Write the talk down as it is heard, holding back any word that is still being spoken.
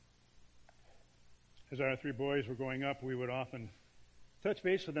As our three boys were growing up, we would often touch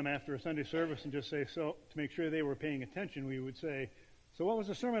base with them after a Sunday service and just say, so to make sure they were paying attention, we would say, so what was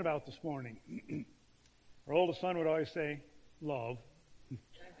the sermon about this morning? Our oldest son would always say, love.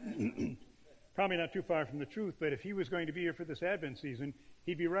 Probably not too far from the truth, but if he was going to be here for this Advent season,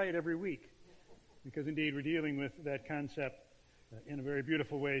 he'd be right every week. Because indeed we're dealing with that concept in a very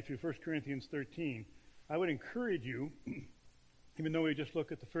beautiful way through 1 Corinthians 13. I would encourage you, even though we just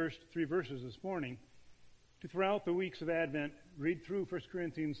looked at the first 3 verses this morning, to throughout the weeks of Advent, read through 1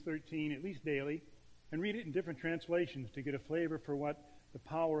 Corinthians 13 at least daily, and read it in different translations to get a flavor for what the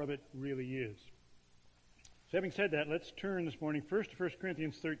power of it really is. So having said that, let's turn this morning first to 1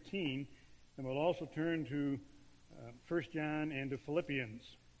 Corinthians 13, and we'll also turn to 1 John and to Philippians.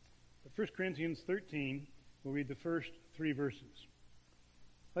 But 1 Corinthians 13, we'll read the first 3 verses.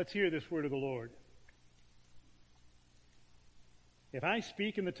 Let's hear this word of the Lord. If I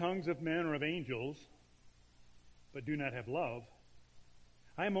speak in the tongues of men or of angels, but do not have love,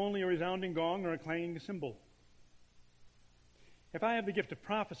 I am only a resounding gong or a clanging cymbal. If I have the gift of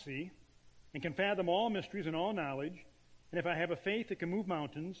prophecy and can fathom all mysteries and all knowledge, and if I have a faith that can move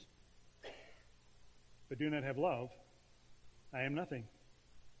mountains, but do not have love, I am nothing.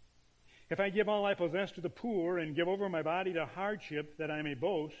 If I give all I possess to the poor and give over my body to hardship that I may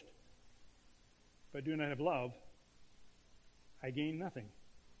boast, but do not have love, I gain nothing.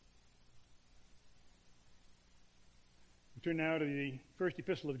 We turn now to the first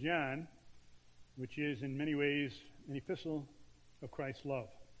epistle of John, which is in many ways an epistle of Christ's love.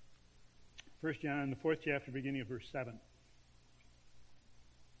 1 John, the 4th chapter, beginning of verse 7.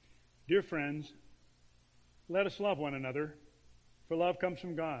 Dear friends, let us love one another, for love comes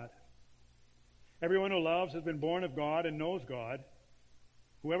from God. Everyone who loves has been born of God and knows God.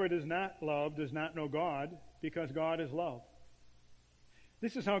 Whoever does not love does not know God, because God is love.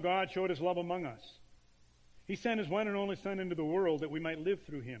 This is how God showed his love among us. He sent his one and only Son into the world that we might live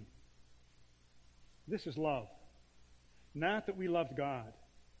through him. This is love. Not that we loved God,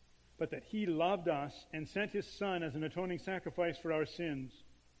 but that he loved us and sent his Son as an atoning sacrifice for our sins.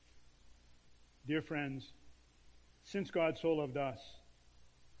 Dear friends, since God so loved us,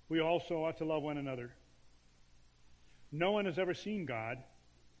 we also ought to love one another. No one has ever seen God,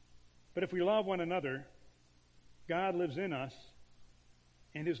 but if we love one another, God lives in us,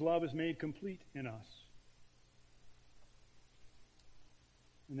 and his love is made complete in us.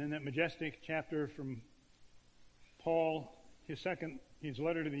 And then that majestic chapter from Paul, his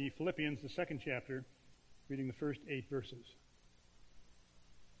letter to the Philippians, the 2nd chapter, reading the first 8 verses.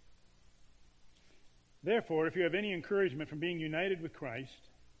 Therefore, if you have any encouragement from being united with Christ,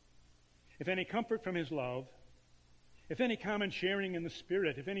 if any comfort from his love, if any common sharing in the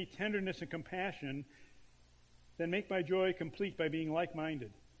Spirit, if any tenderness and compassion, then make my joy complete by being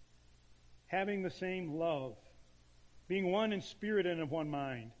like-minded, having the same love, being one in spirit and of one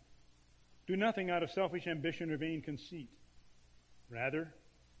mind. Do nothing out of selfish ambition or vain conceit. Rather,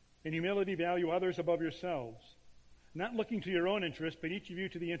 in humility value others above yourselves, not looking to your own interest, but each of you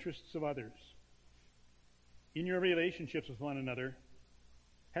to the interests of others. In your relationships with one another,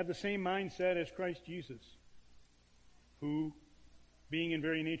 have the same mindset as Christ Jesus, who, being in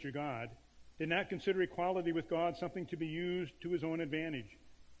very nature God, did not consider equality with God something to be used to his own advantage.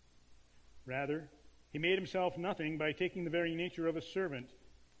 Rather, he made himself nothing by taking the very nature of a servant,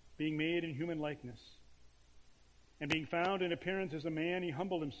 being made in human likeness. And being found in appearance as a man, he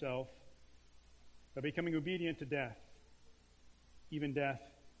humbled himself by becoming obedient to death, even death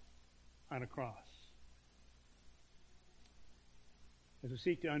on a cross. As we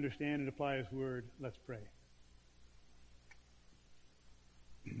seek to understand and apply his word, let's pray.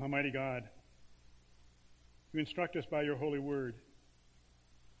 Almighty God, you instruct us by your holy word.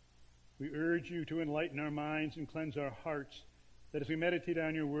 We urge you to enlighten our minds and cleanse our hearts, that as we meditate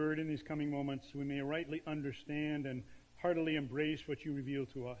on your word in these coming moments, we may rightly understand and heartily embrace what you reveal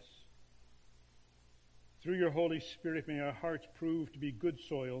to us. Through your Holy Spirit, may our hearts prove to be good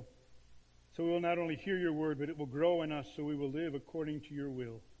soil, so we will not only hear your word, but it will grow in us, so we will live according to your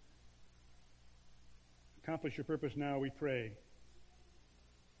will. Accomplish your purpose now, we pray,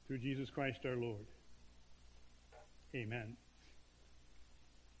 through Jesus Christ our Lord. Amen.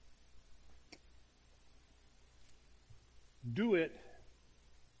 Do it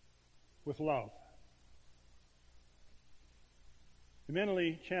with love. The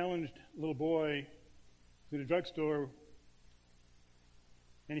mentally challenged little boy was at a drugstore,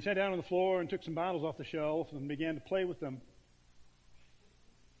 and he sat down on the floor and took some bottles off the shelf and began to play with them.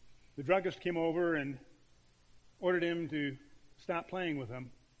 The druggist came over and ordered him to stop playing with them.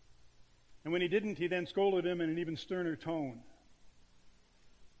 And when he didn't, he then scolded him in an even sterner tone.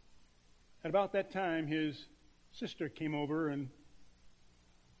 At about that time, his sister came over and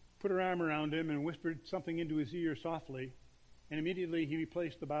put her arm around him and whispered something into his ear softly, and immediately he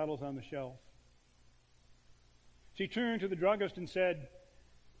replaced the bottles on the shelf. She turned to the druggist and said,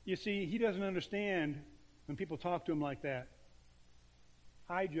 "You see, he doesn't understand when people talk to him like that.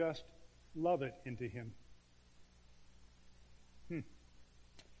 I just love it into him."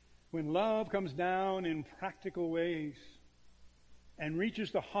 When love comes down in practical ways and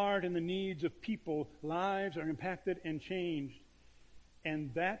reaches the heart and the needs of people, lives are impacted and changed.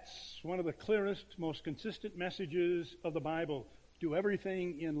 And that's one of the clearest, most consistent messages of the Bible. Do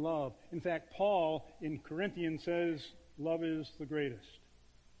everything in love. In fact, Paul in Corinthians says, love is the greatest.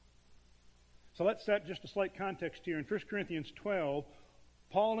 So let's set just a slight context here. In 1 Corinthians 12,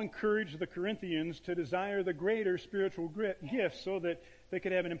 Paul encouraged the Corinthians to desire the greater spiritual gifts so that they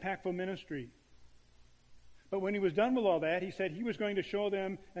could have an impactful ministry. But when he was done with all that, he said he was going to show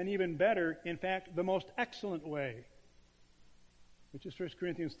them an even better, in fact, the most excellent way, which is 1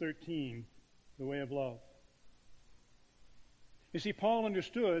 Corinthians 13, the way of love. You see, Paul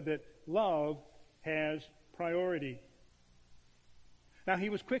understood that love has priority. Now, he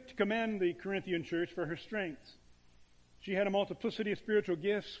was quick to commend the Corinthian church for her strengths. She had a multiplicity of spiritual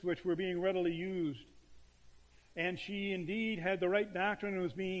gifts which were being readily used. And she indeed had the right doctrine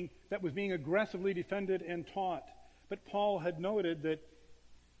that was being aggressively defended and taught. But Paul had noted that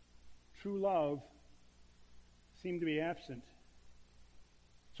true love seemed to be absent.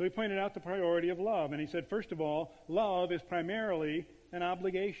 So he pointed out the priority of love. And he said, first of all, love is primarily an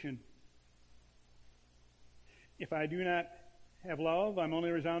obligation. If I do not have love, I'm only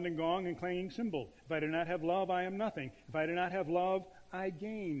a resounding gong and clanging cymbal. If I do not have love, I am nothing. If I do not have love, I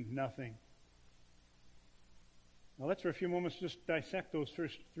gain nothing. Now let's for a few moments just dissect those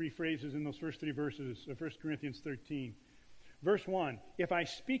first three phrases in those first three verses of 1 Corinthians 13. Verse 1, if I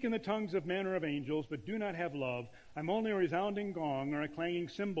speak in the tongues of men or of angels, but do not have love, I'm only a resounding gong or a clanging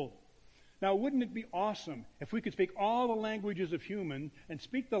cymbal. Now, wouldn't it be awesome if we could speak all the languages of human and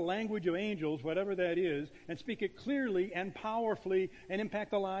speak the language of angels, whatever that is, and speak it clearly and powerfully and impact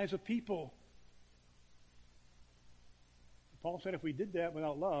the lives of people? Paul said if we did that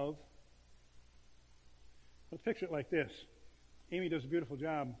without love, let's picture it like this. Amy does a beautiful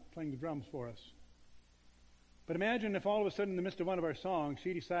job playing the drums for us. But imagine if all of a sudden in the midst of one of our songs,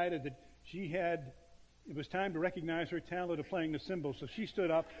 she decided that it was time to recognize her talent of playing the cymbals. So she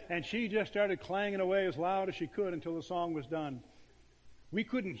stood up and she just started clanging away as loud as she could until the song was done. We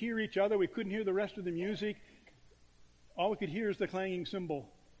couldn't hear each other. We couldn't hear the rest of the music. All we could hear is the clanging cymbal.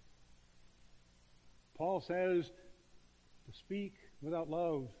 Paul says to speak without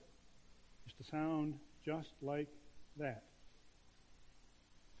love is to sound just like that.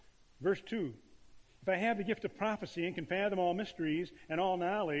 Verse 2. If I have the gift of prophecy and can fathom all mysteries and all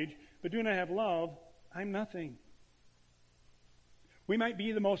knowledge, but do not have love, I'm nothing. We might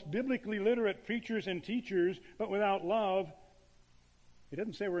be the most biblically literate preachers and teachers, but without love, he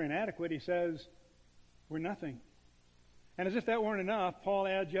doesn't say we're inadequate, he says we're nothing. And as if that weren't enough, Paul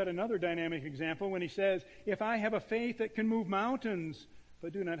adds yet another dynamic example when he says, if I have a faith that can move mountains,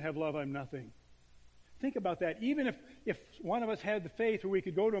 but do not have love, I'm nothing. Think about that. Even if one of us had the faith where we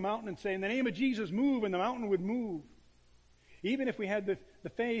could go to a mountain and say, in the name of Jesus, move, and the mountain would move. Even if we had the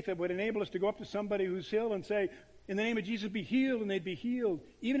faith that would enable us to go up to somebody who's ill and say, in the name of Jesus, be healed, and they'd be healed.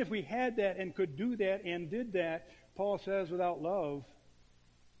 Even if we had that and could do that and did that, Paul says without love,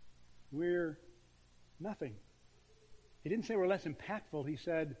 we're nothing. He didn't say we're less impactful. He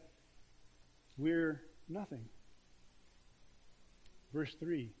said we're nothing. Verse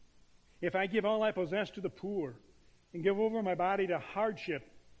 3. If I give all I possess to the poor and give over my body to hardship,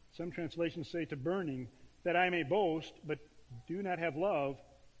 some translations say to burning, that I may boast, but do not have love,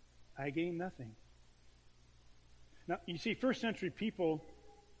 I gain nothing. Now, you see, first century people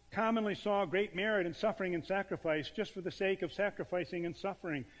commonly saw great merit in suffering and sacrifice just for the sake of sacrificing and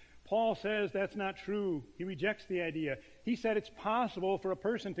suffering. Paul says that's not true. He rejects the idea. He said it's possible for a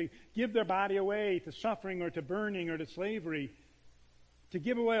person to give their body away to suffering or to burning or to slavery, to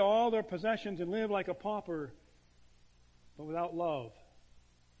give away all their possessions and live like a pauper, but without love,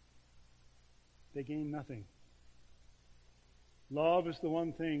 they gain nothing. Love is the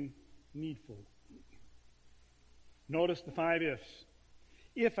one thing needful. Notice the 5 ifs.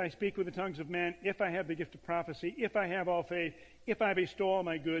 If I speak with the tongues of men, if I have the gift of prophecy, if I have all faith, if I bestow all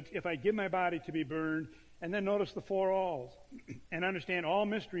my goods, if I give my body to be burned, and then notice the 4 alls, and understand all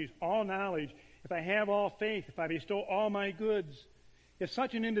mysteries, all knowledge, if I have all faith, if I bestow all my goods. If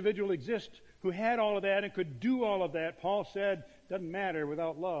such an individual exists who had all of that and could do all of that, Paul said, doesn't matter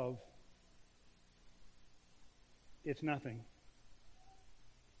without love. It's nothing.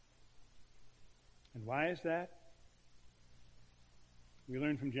 Why is that? We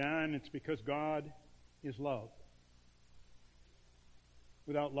learn from John it's because God is love.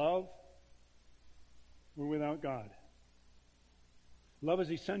 Without love, we're without God. Love is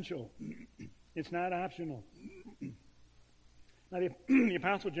essential. It's not optional. Now, the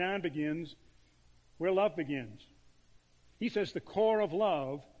Apostle John begins where love begins. He says the core of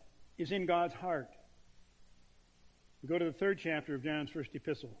love is in God's heart. We go to the 3rd chapter of John's first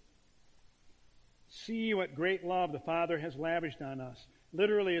epistle. See what great love the Father has lavished on us.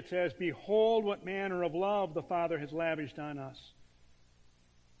 Literally it says, behold what manner of love the Father has lavished on us.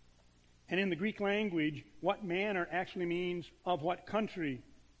 And in the Greek language, what manner actually means of what country.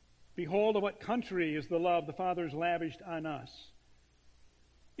 Behold, of what country is the love the Father has lavished on us.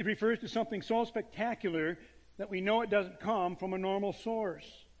 It refers to something so spectacular that we know it doesn't come from a normal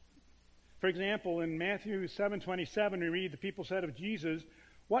source. For example, in Matthew 7:27, we read, the people said of Jesus,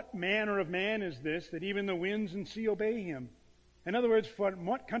 what manner of man is this that even the winds and sea obey him? In other words, from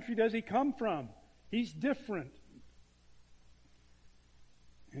what country does he come from? He's different.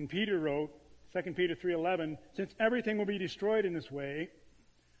 And Peter wrote, 2 Peter 3:11, since everything will be destroyed in this way,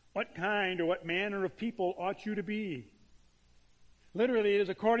 what kind or what manner of people ought you to be? Literally, it is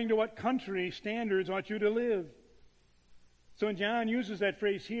according to what country standards ought you to live. So when John uses that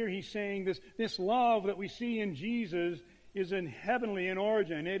phrase here, he's saying this love that we see in Jesus is in heavenly in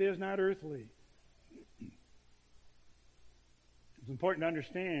origin. It is not earthly. It's important to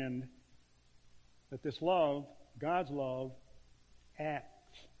understand that this love, God's love,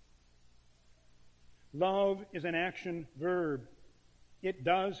 acts. Love is an action verb. It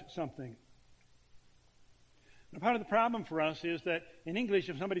does something. Now, part of the problem for us is that in English,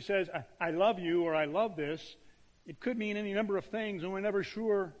 if somebody says, I love you or I love this, it could mean any number of things, and we're never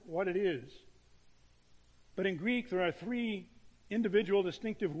sure what it is. But in Greek, there are 3 individual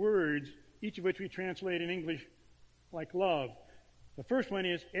distinctive words, each of which we translate in English like love. The first one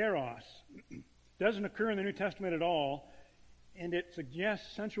is eros. It doesn't occur in the New Testament at all, and it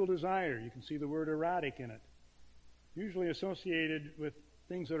suggests sensual desire. You can see the word erotic in it, usually associated with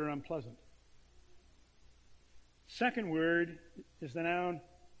things that are unpleasant. Second word is the noun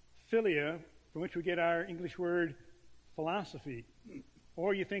philia, from which we get our English word philosophy.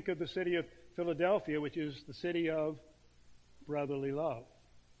 Or you think of the city of Philadelphia, which is the city of brotherly love.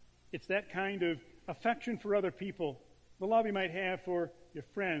 It's that kind of affection for other people, the love you might have for your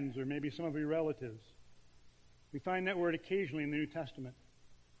friends or maybe some of your relatives. We find that word occasionally in the New Testament.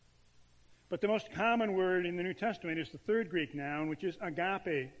 But the most common word in the New Testament is the third Greek noun, which is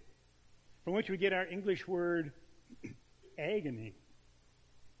agape, from which we get our English word agony.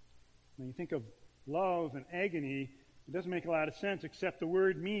 When you think of love and agony, it doesn't make a lot of sense, except the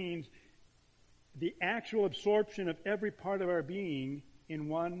word means the actual absorption of every part of our being in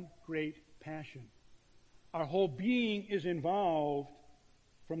one great passion. Our whole being is involved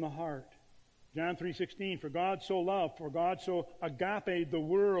from the heart. John 3:16, for God so loved, for God so agape the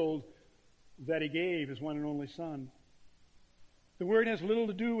world that he gave his one and only Son. The word has little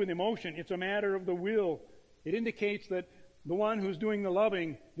to do with emotion. It's a matter of the will. It indicates that the one who's doing the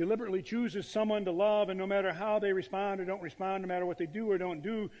loving deliberately chooses someone to love, and no matter how they respond or don't respond, no matter what they do or don't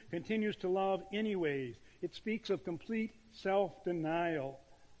do, continues to love anyways. It speaks of complete self-denial.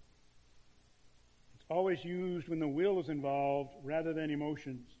 It's always used when the will is involved rather than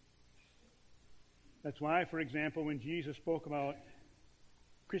emotions. That's why, for example, when Jesus spoke about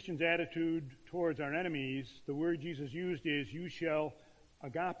Christians' attitude towards our enemies, the word Jesus used is, you shall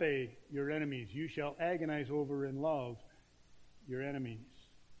agape your enemies. You shall agonize over and love your enemies.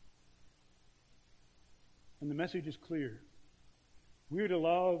 And the message is clear. We're to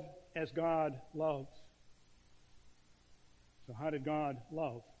love as God loves. So how did God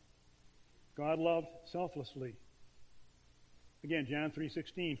love? God loved selflessly. Again, John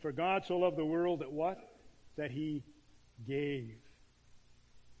 3:16, for God so loved the world that what? That he gave.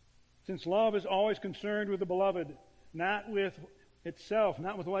 Since love is always concerned with the beloved, not with itself,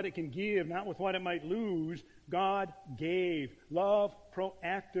 not with what it can give, not with what it might lose, God gave. Love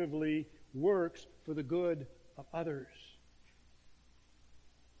proactively works for the good of others.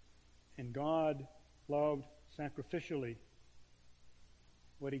 And God loved sacrificially.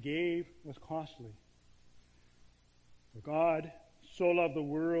 What he gave was costly. For God so loved the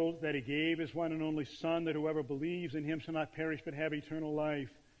world that he gave his one and only Son, that whoever believes in him shall not perish but have eternal life.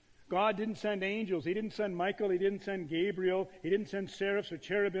 God didn't send angels. He didn't send Michael. He didn't send Gabriel. He didn't send seraphs or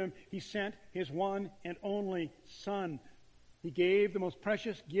cherubim. He sent his one and only Son. He gave the most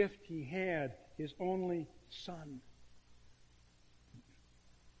precious gift he had, his only Son.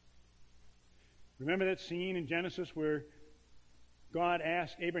 Remember that scene in Genesis where God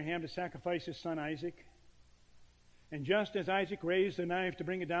asked Abraham to sacrifice his son Isaac. And just as Isaac raised the knife to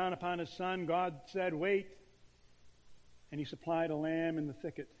bring it down upon his son, God said, "Wait." And he supplied a lamb in the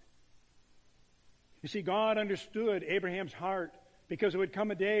thicket. You see, God understood Abraham's heart, because it would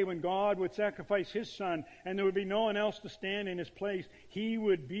come a day when God would sacrifice his son, and there would be no one else to stand in his place. He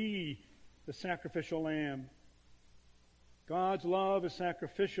would be the sacrificial lamb. God's love is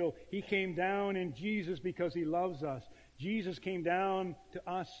sacrificial. He came down in Jesus because he loves us. Jesus came down to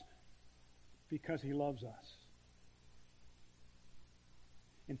us because he loves us.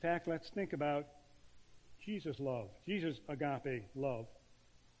 In fact, let's think about Jesus' love, Jesus' agape love.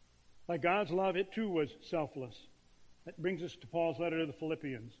 Like God's love, it too was selfless. That brings us to Paul's letter to the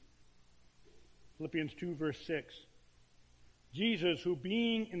Philippians. Philippians 2, verse 6. Jesus, who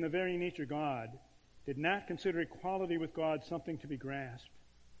being in the very nature God, did not consider equality with God something to be grasped.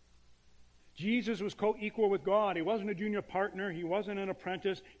 Jesus was co-equal with God. He wasn't a junior partner. He wasn't an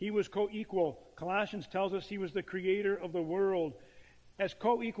apprentice. He was co-equal. Colossians tells us he was the creator of the world. As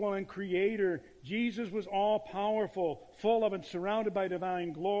co-equal and creator, Jesus was all-powerful, full of and surrounded by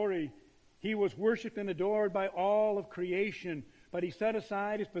divine glory. He was worshipped and adored by all of creation, but he set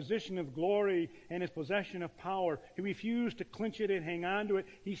aside his position of glory and his possession of power. He refused to clinch it and hang on to it.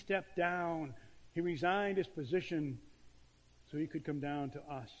 He stepped down. He resigned his position so he could come down to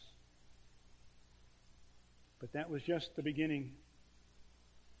us. But that was just the beginning.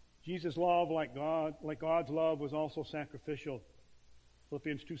 Jesus' love, like God's love, was also sacrificial.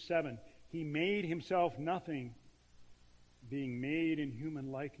 Philippians 2:7. He made himself nothing, being made in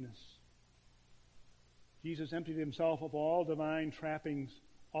human likeness. Jesus emptied himself of all divine trappings,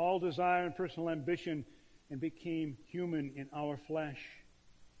 all desire and personal ambition, and became human in our flesh.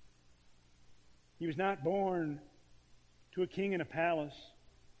 He was not born to a king in a palace,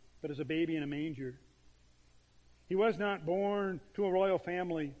 but as a baby in a manger. He was not born to a royal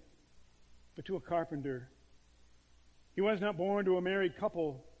family, but to a carpenter. He was not born to a married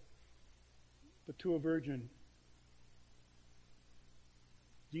couple, but to a virgin.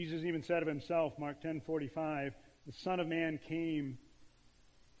 Jesus even said of himself, Mark 10:45, the Son of Man came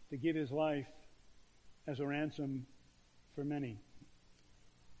to give his life as a ransom for many.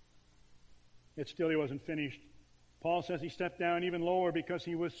 Yet still he wasn't finished. Paul says he stepped down even lower because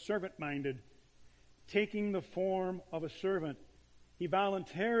he was servant-minded, taking the form of a servant. He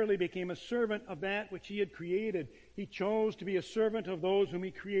voluntarily became a servant of that which he had created. He chose to be a servant of those whom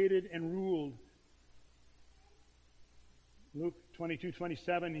he created and ruled. Luke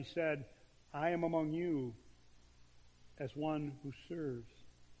 22:27, he said, I am among you as one who serves.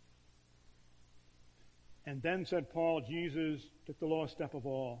 And then, said Paul, Jesus took the lowest step of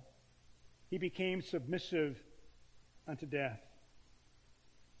all. He became submissive unto death.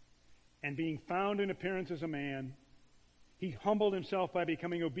 And being found in appearance as a man, he humbled himself by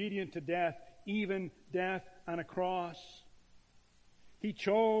becoming obedient to death, even death on a cross. He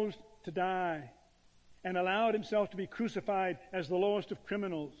chose to die and allowed himself to be crucified as the lowest of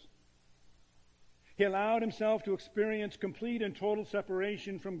criminals. He allowed himself to experience complete and total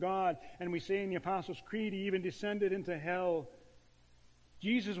separation from God. And we say in the Apostles' Creed, he even descended into hell.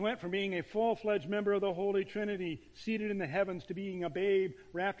 Jesus went from being a full-fledged member of the Holy Trinity, seated in the heavens, to being a babe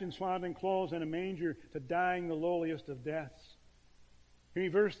wrapped in swaddling clothes in a manger, to dying the lowliest of deaths. He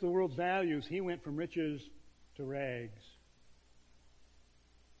reversed the world's values. He went from riches to rags.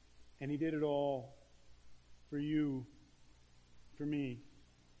 And he did it all for you, for me.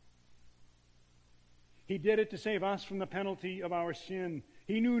 He did it to save us from the penalty of our sin.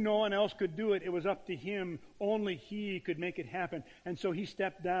 He knew no one else could do it. It was up to him. Only he could make it happen. And so he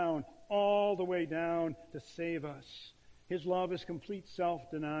stepped down, all the way down, to save us. His love is complete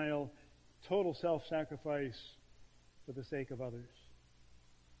self-denial, total self-sacrifice for the sake of others.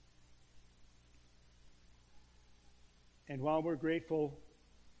 And while we're grateful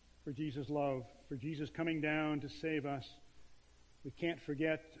for Jesus' love, for Jesus coming down to save us, we can't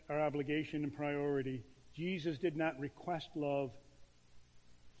forget our obligation and priority. Jesus did not request love.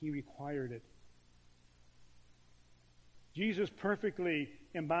 He required it. Jesus perfectly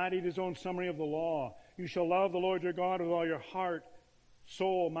embodied his own summary of the law. You shall love the Lord your God with all your heart,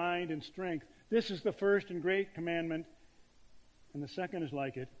 soul, mind, and strength. This is the first and great commandment. And the second is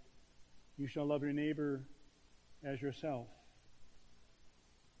like it. You shall love your neighbor as yourself.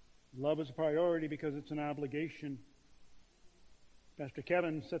 Love is a priority because it's an obligation. Pastor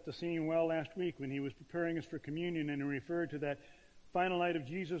Kevin set the scene well last week when he was preparing us for communion, and he referred to that final night of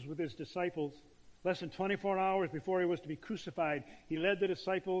Jesus with his disciples. Less than 24 hours before he was to be crucified, he led the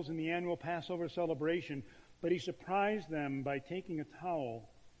disciples in the annual Passover celebration, but he surprised them by taking a towel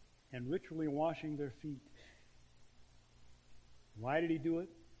and ritually washing their feet. Why did he do it?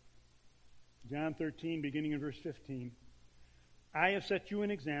 John 13, beginning in verse 15. I have set you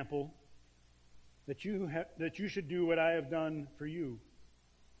an example that you should do what I have done for you.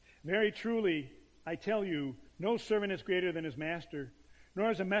 Very truly, I tell you, no servant is greater than his master, nor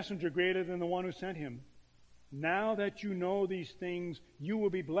is a messenger greater than the one who sent him. Now that you know these things, you will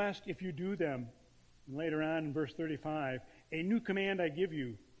be blessed if you do them. And later on in verse 35, a new command I give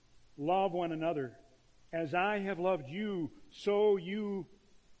you, love one another. As I have loved you, so you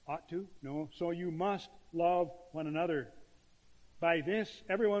so you must love one another. By this,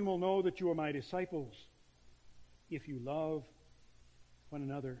 everyone will know that you are my disciples, if you love one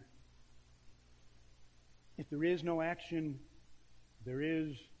another. If there is no action, there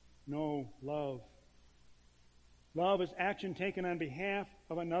is no love. Love is action taken on behalf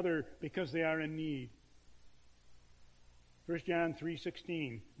of another because they are in need. 1 John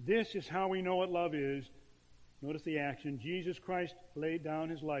 3:16. This is how we know what love is. Notice the action. Jesus Christ laid down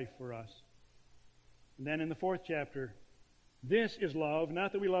his life for us. And then in the 4th chapter, this is love,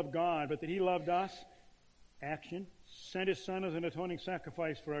 not that we love God, but that he loved us, action, sent his Son as an atoning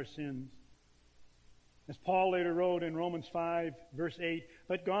sacrifice for our sins. As Paul later wrote in Romans 5, verse 8,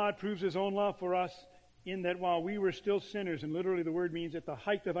 but God proves his own love for us in that while we were still sinners, and literally the word means at the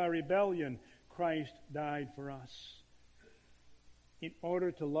height of our rebellion, Christ died for us. In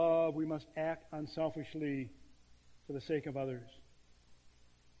order to love, we must act unselfishly for the sake of others.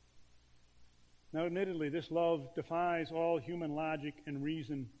 Now, admittedly, this love defies all human logic and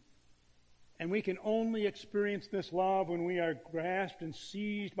reason. And we can only experience this love when we are grasped and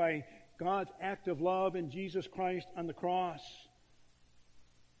seized by God's act of love in Jesus Christ on the cross,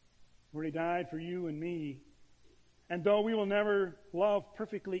 where he died for you and me. And though we will never love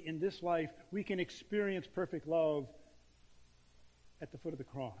perfectly in this life, we can experience perfect love at the foot of the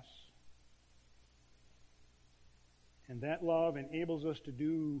cross. And that love enables us to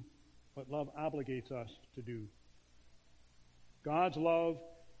do what love obligates us to do. God's love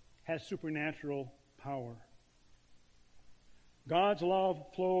has supernatural power. God's love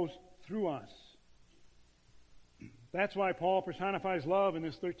flows through us. That's why Paul personifies love in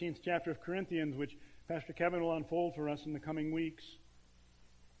this 13th chapter of Corinthians, which Pastor Kevin will unfold for us in the coming weeks.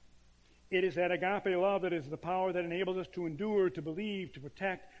 It is that agape love that is the power that enables us to endure, to believe, to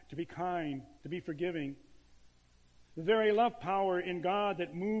protect, to be kind, to be forgiving. The very love power in God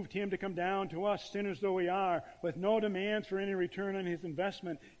that moved him to come down to us, sinners though we are, with no demands for any return on his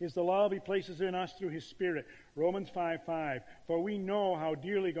investment, is the love he places in us through his Spirit. Romans 5:5. For we know how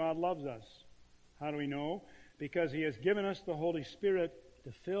dearly God loves us. How do we know? Because he has given us the Holy Spirit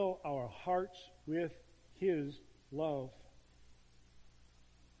to fill our hearts with his love.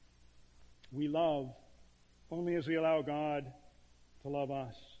 We love only as we allow God to love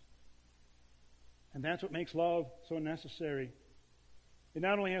us. And that's what makes love so necessary. It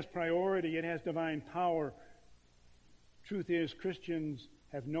not only has priority, it has divine power. Truth is, Christians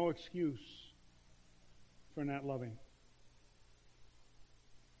have no excuse for not loving.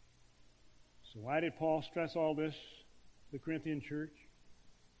 So why did Paul stress all this to the Corinthian church?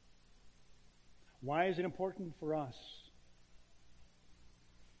 Why is it important for us?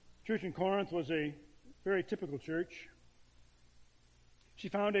 Church in Corinth was a very typical church. She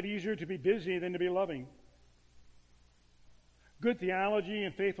found it easier to be busy than to be loving. Good theology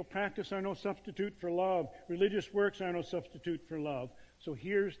and faithful practice are no substitute for love. Religious works are no substitute for love. So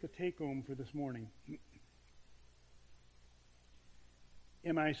here's the take-home for this morning.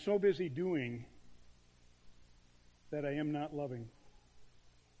 Am I so busy doing that I am not loving?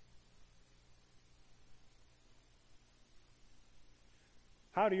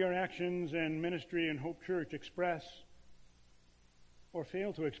 How do your actions and ministry in Hope Church express or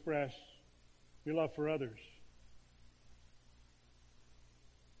fail to express your love for others?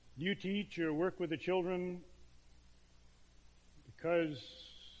 Do you teach or work with the children because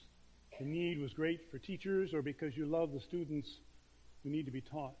the need was great for teachers, or because you love the students who need to be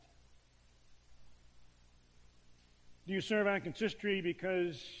taught? Do you serve on consistory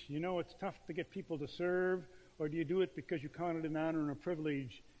because you know it's tough to get people to serve, or do you do it because you count it an honor and a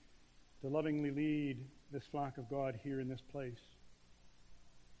privilege to lovingly lead this flock of God here in this place?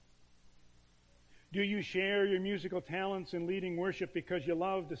 Do you share your musical talents in leading worship because you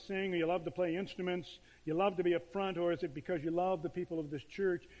love to sing, or you love to play instruments, you love to be up front, or is it because you love the people of this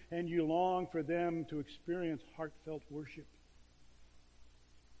church and you long for them to experience heartfelt worship?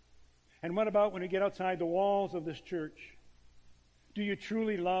 And what about when you get outside the walls of this church? Do you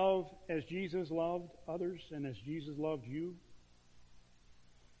truly love as Jesus loved others and as Jesus loved you?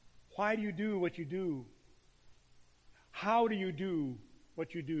 Why do you do what you do? How do you do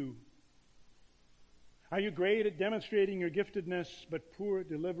what you do? Are you great at demonstrating your giftedness, but poor at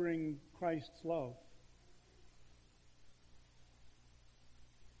delivering Christ's love?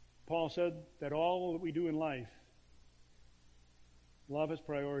 Paul said that all that we do in life, love is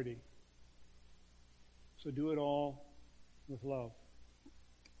priority. So do it all with love.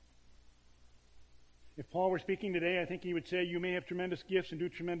 If Paul were speaking today, I think he would say, you may have tremendous gifts and do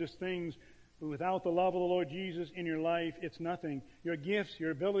tremendous things, but without the love of the Lord Jesus in your life, it's nothing. Your gifts,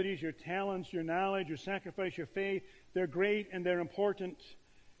 your abilities, your talents, your knowledge, your sacrifice, your faith, they're great and they're important.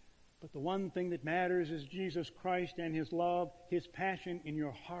 But the one thing that matters is Jesus Christ and His love, His passion in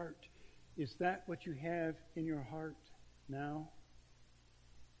your heart. Is that what you have in your heart now?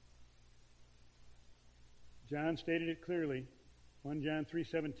 John stated it clearly, 1 John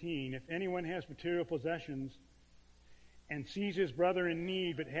 3:17, if anyone has material possessions and sees his brother in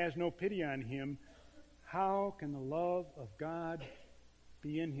need but has no pity on him, how can the love of God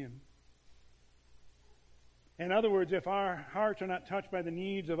be in him? In other words, if our hearts are not touched by the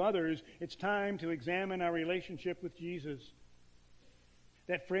needs of others, it's time to examine our relationship with Jesus.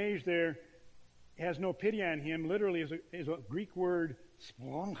 That phrase there, has no pity on him, literally is a Greek word,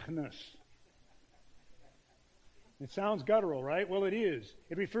 splanchnos. It sounds guttural, right? Well, it is.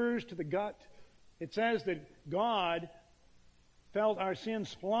 It refers to the gut. It says that God felt our sin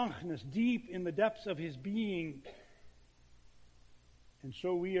splanchnos deep in the depths of His being. And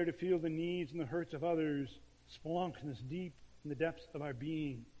so we are to feel the needs and the hurts of others splanchnos deep in the depths of our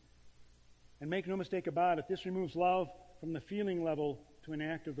being. And make no mistake about it, this removes love from the feeling level to an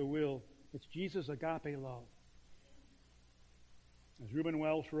act of the will. It's Jesus' agape love. As Reuben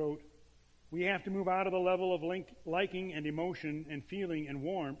Welsh wrote, we have to move out of the level of liking and emotion and feeling and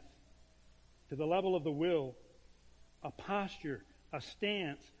warmth to the level of the will, a posture, a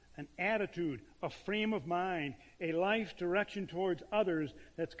stance, an attitude, a frame of mind, a life's direction towards others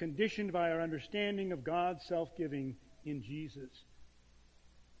that's conditioned by our understanding of God's self-giving in Jesus.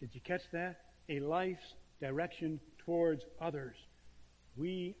 Did you catch that? A life's direction towards others.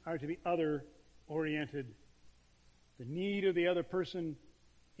 We are to be other-oriented. The need of the other person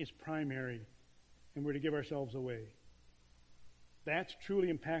is primary, and we're to give ourselves away. That's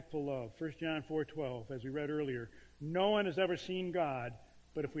truly impactful love. 1 John 4:12, as we read earlier. No one has ever seen God,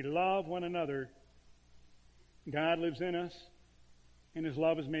 but if we love one another, God lives in us, and His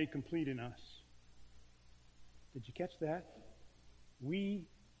love is made complete in us. Did you catch that? We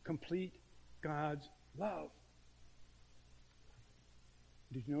complete God's love.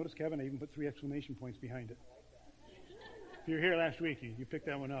 Did you notice, Kevin? I even put 3 exclamation points behind it. If you were here last week, you picked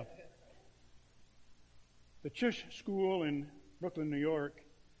that one up. The Chush School in Brooklyn, New York,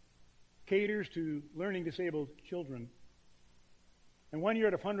 caters to learning disabled children. And one year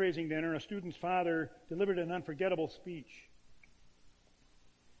at a fundraising dinner, a student's father delivered an unforgettable speech.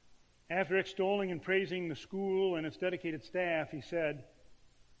 After extolling and praising the school and its dedicated staff, he said,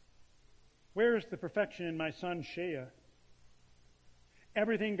 "Where is the perfection in my son Shea?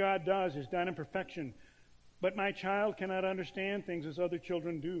 Everything God does is done in perfection. But my child cannot understand things as other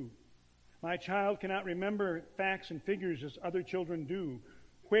children do. My child cannot remember facts and figures as other children do.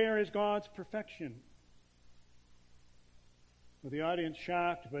 Where is God's perfection?" With the audience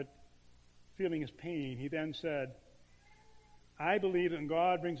shocked but feeling his pain, he then said, "I believe that when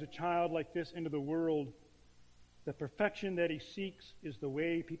God brings a child like this into the world, the perfection that He seeks is the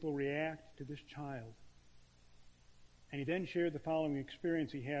way people react to this child." And he then shared the following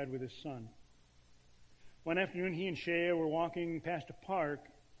experience he had with his son. One afternoon, he and Shea were walking past a park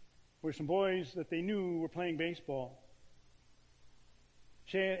where some boys that they knew were playing baseball.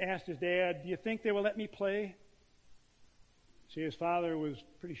 Shea asked his dad, "Do you think they will let me play?" Shea's father was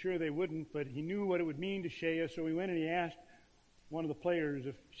pretty sure they wouldn't, but he knew what it would mean to Shea, so he went and he asked one of the players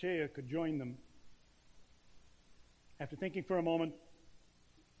if Shea could join them. After thinking for a moment,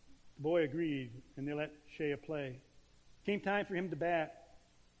 the boy agreed, and they let Shea play. Came time for him to bat.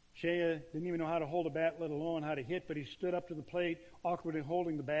 Shea didn't even know how to hold a bat, let alone how to hit, but he stood up to the plate, awkwardly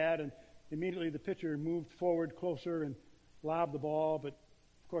holding the bat, and immediately the pitcher moved forward closer and lobbed the ball, but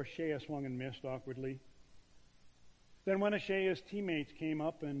of course Shea swung and missed awkwardly. Then one of Shea's teammates came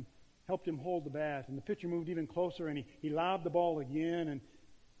up and helped him hold the bat, and the pitcher moved even closer, and he lobbed the ball again, and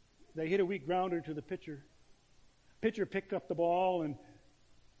they hit a weak grounder to the pitcher. Pitcher picked up the ball and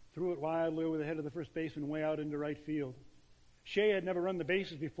threw it wildly over the head of the first baseman way out into right field. Shea had never run the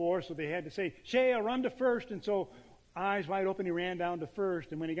bases before, so they had to say, "Shea, run to first." And so, eyes wide open, he ran down to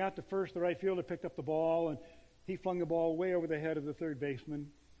first. And when he got to first, the right fielder picked up the ball, and he flung the ball way over the head of the third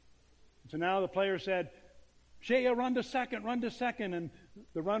baseman. And so now the player said, Shea, run to second, run to second. And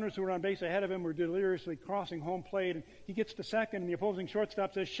the runners who were on base ahead of him were deliriously crossing home plate. And he gets to second, and the opposing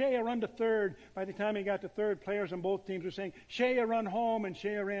shortstop says, Shea, run to third. By the time he got to third, players on both teams were saying, Shea, run home. And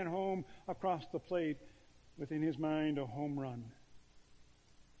Shea ran home across the plate, within his mind, a home run.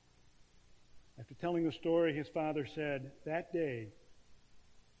 After telling the story, his father said, that day,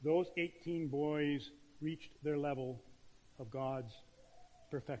 those 18 boys reached their level of God's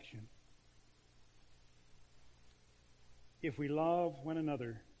perfection. If we love one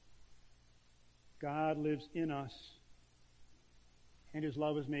another, God lives in us, and His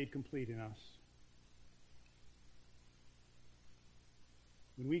love is made complete in us.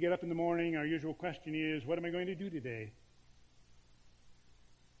 When we get up in the morning, our usual question is, what am I going to do today?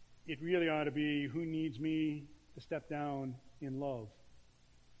 It really ought to be, who needs me to step down in love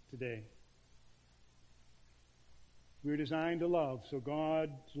today? We're designed to love, so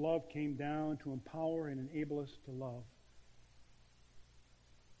God's love came down to empower and enable us to love.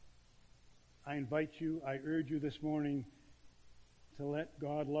 I invite you, I urge you this morning to let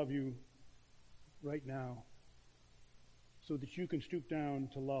God love you right now so that you can stoop down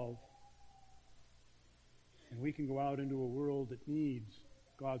to love. And we can go out into a world that needs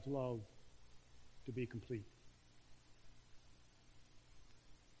God's love to be complete.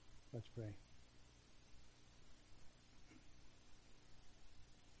 Let's pray.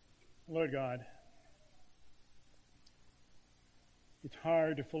 Lord God, it's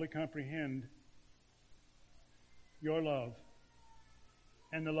hard to fully comprehend your love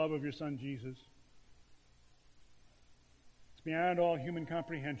and the love of your Son, Jesus. It's beyond all human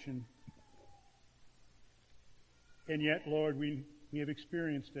comprehension. And yet, Lord, we have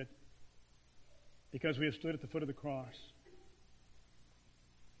experienced it because we have stood at the foot of the cross.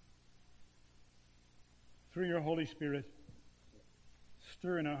 Through your Holy Spirit,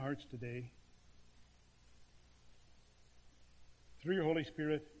 stir in our hearts today. Through your Holy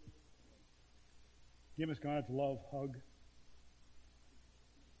Spirit, give us God's love hug.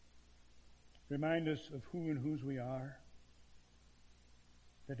 Remind us of who and whose we are,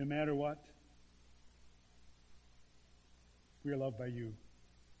 that no matter what, we are loved by you.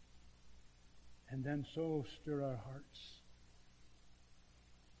 And then so stir our hearts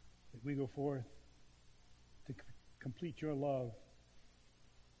that we go forth to complete your love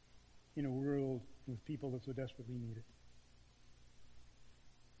in a world with people that so desperately need it.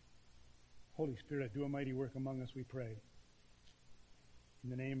 Holy Spirit, do a mighty work among us, we pray. In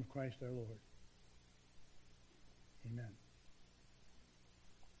the name of Christ our Lord. Amen.